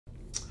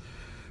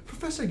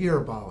Professor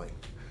Garibali,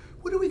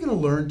 what are we going to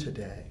learn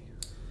today?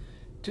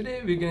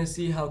 Today we're going to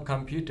see how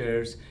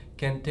computers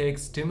can take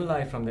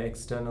stimuli from the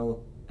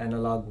external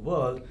analog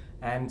world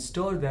and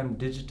store them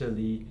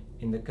digitally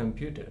in the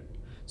computer.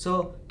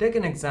 So take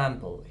an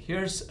example.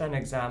 Here's an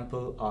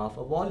example of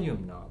a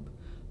volume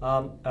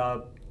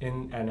knob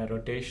in a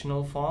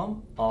rotational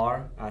form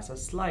or as a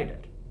slider.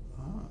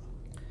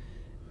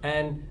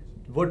 And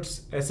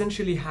what's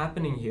essentially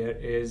happening here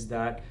is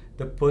that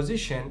the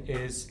position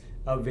is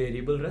a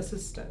variable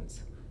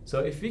resistance. So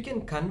if we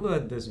can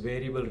convert this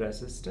variable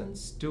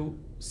resistance to,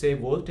 say,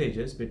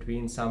 voltages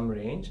between some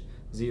range,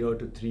 0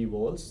 to 3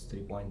 volts,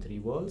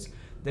 3.3 volts,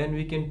 then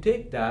we can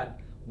take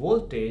that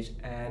voltage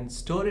and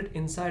store it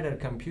inside our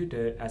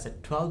computer as a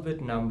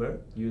 12-bit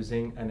number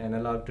using an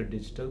analog to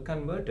digital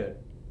converter.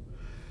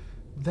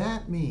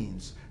 That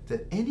means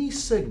that any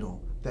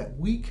signal that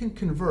we can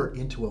convert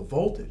into a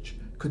voltage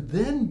could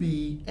then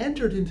be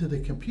entered into the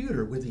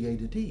computer with the A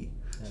to D.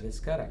 That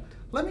is correct.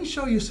 Let me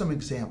show you some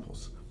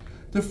examples.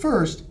 The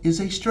first is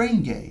a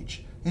strain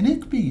gauge, and it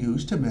could be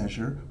used to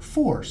measure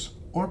force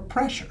or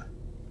pressure.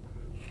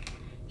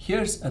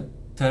 Here's a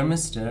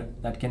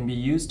thermistor that can be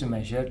used to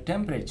measure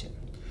temperature.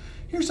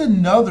 Here's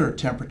another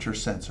temperature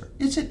sensor.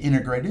 It's an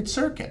integrated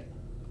circuit.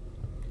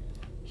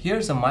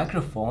 Here's a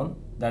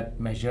microphone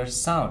that measures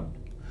sound.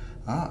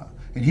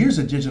 And here's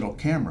a digital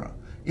camera.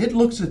 It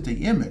looks at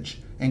the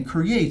image and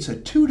creates a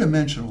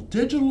two-dimensional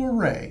digital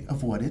array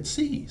of what it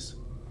sees.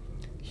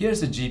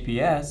 Here's a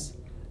GPS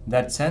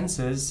that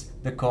senses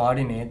the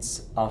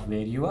coordinates of where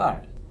you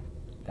are,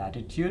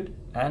 latitude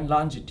and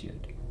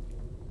longitude.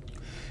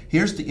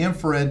 Here's the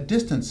infrared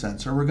distance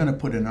sensor we're going to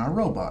put in our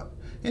robot,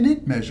 and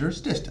it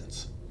measures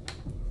distance.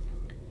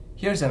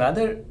 Here's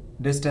another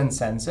distance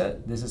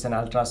sensor. This is an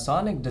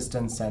ultrasonic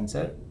distance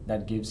sensor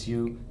that gives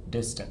you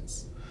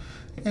distance.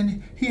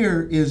 And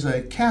here is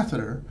a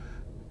catheter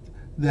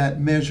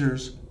that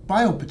measures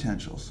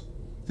biopotentials.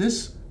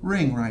 This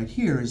ring right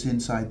here is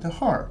inside the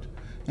heart,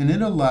 and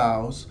it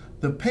allows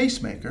the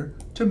pacemaker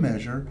to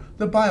measure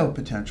the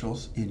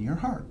biopotentials in your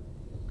heart.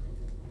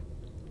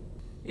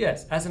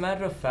 Yes, as a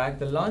matter of fact,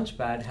 the launch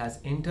pad has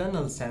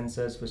internal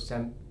sensors for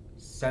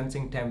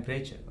sensing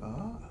temperature.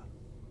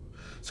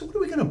 So what are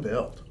we going to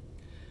build?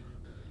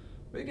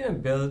 We're going to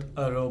build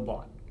a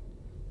robot.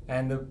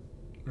 And the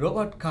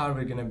robot car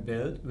we're going to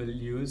build will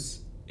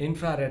use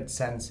infrared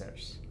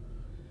sensors.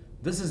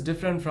 This is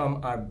different from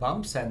our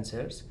bump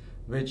sensors,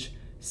 which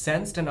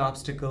sensed an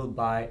obstacle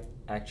by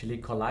actually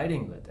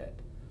colliding with it.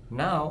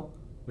 Now,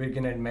 we're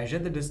going to measure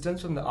the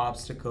distance from the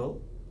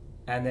obstacle,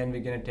 and then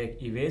we're going to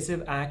take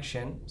evasive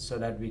action so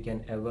that we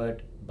can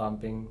avert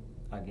bumping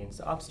against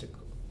the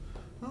obstacle.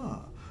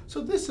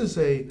 So this is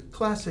a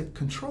classic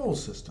control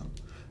system.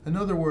 In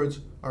other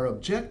words, our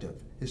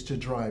objective is to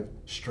drive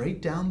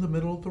straight down the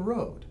middle of the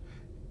road.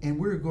 And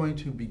we're going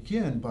to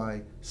begin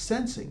by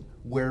sensing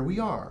where we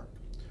are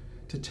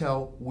to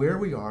tell where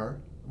we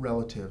are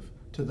relative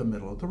to the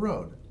middle of the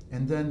road.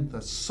 And then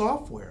the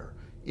software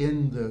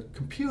in the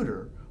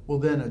computer will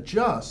then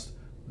adjust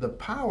the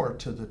power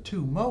to the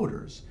two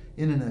motors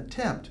in an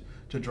attempt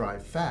to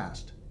drive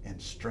fast and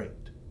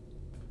straight.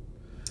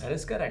 That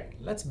is correct.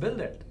 Let's build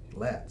it.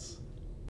 Let's.